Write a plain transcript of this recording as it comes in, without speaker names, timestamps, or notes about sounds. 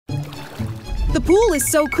The pool is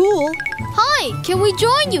so cool. Hi, can we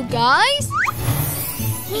join you guys?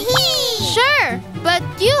 Sure, but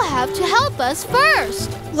you have to help us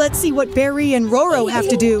first. Let's see what Bearee and Roro have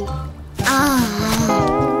to do.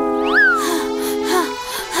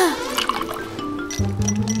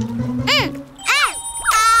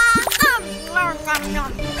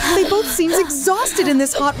 They both seem exhausted in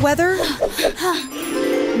this hot weather.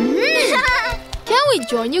 Can we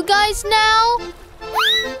join you guys now?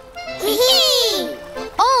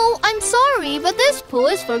 Oh, I'm sorry, but this pool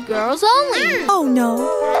is for girls only. Oh no,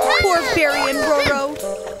 poor Bearee and Roro.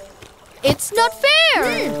 It's not fair.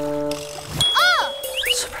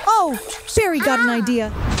 Oh, Bearee got an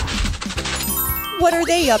idea. What are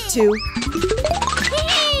they up to?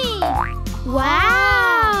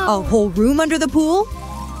 Wow! A whole room under the pool?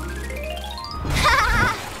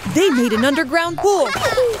 They made an underground pool.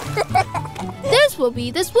 This will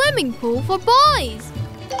be the swimming pool for boys.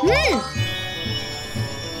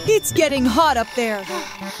 It's getting hot up there.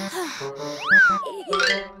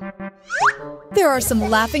 There are some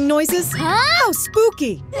laughing noises. How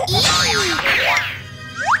spooky!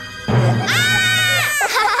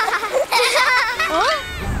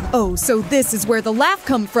 Oh, so this is where the laugh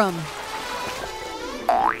come from.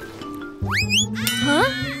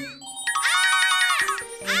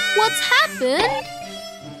 What's happened?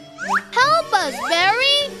 Help us,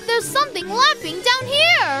 Bearee! There's something laughing down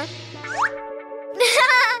here!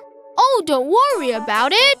 Oh, don't worry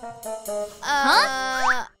about it!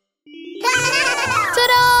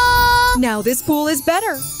 Ta-da! Now this pool is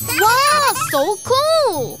better. Wow, so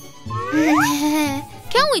cool!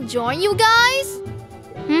 Can we join you guys?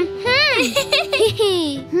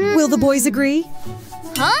 Will the boys agree?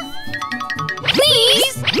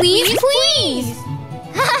 Please, please, please!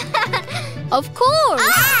 Of course!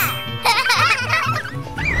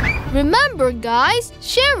 Remember, guys,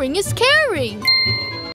 sharing is caring!